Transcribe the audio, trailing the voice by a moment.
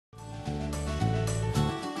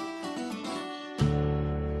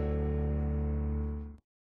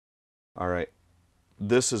All right,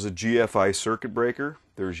 this is a GFI circuit breaker.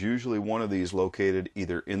 There's usually one of these located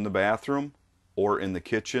either in the bathroom or in the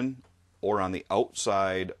kitchen or on the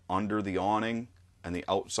outside under the awning and the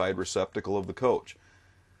outside receptacle of the coach.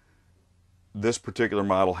 This particular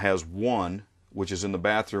model has one, which is in the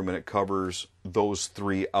bathroom, and it covers those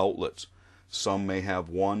three outlets. Some may have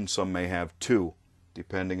one, some may have two,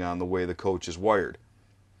 depending on the way the coach is wired.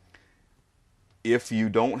 If you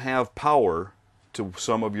don't have power to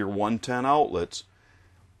some of your 110 outlets,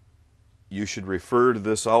 you should refer to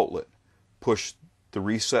this outlet. Push the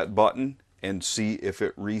reset button and see if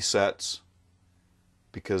it resets,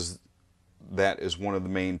 because that is one of the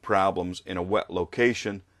main problems in a wet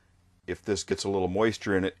location. If this gets a little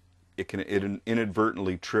moisture in it, it can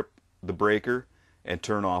inadvertently trip the breaker and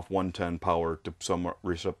turn off 110 power to some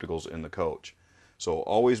receptacles in the coach. So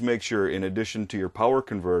always make sure, in addition to your power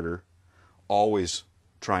converter, always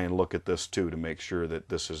try and look at this too to make sure that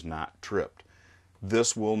this is not tripped.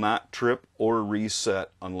 This will not trip or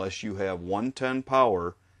reset unless you have 110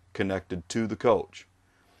 power connected to the coach.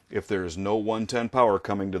 If there is no 110 power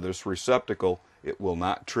coming to this receptacle, it will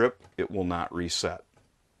not trip, it will not reset.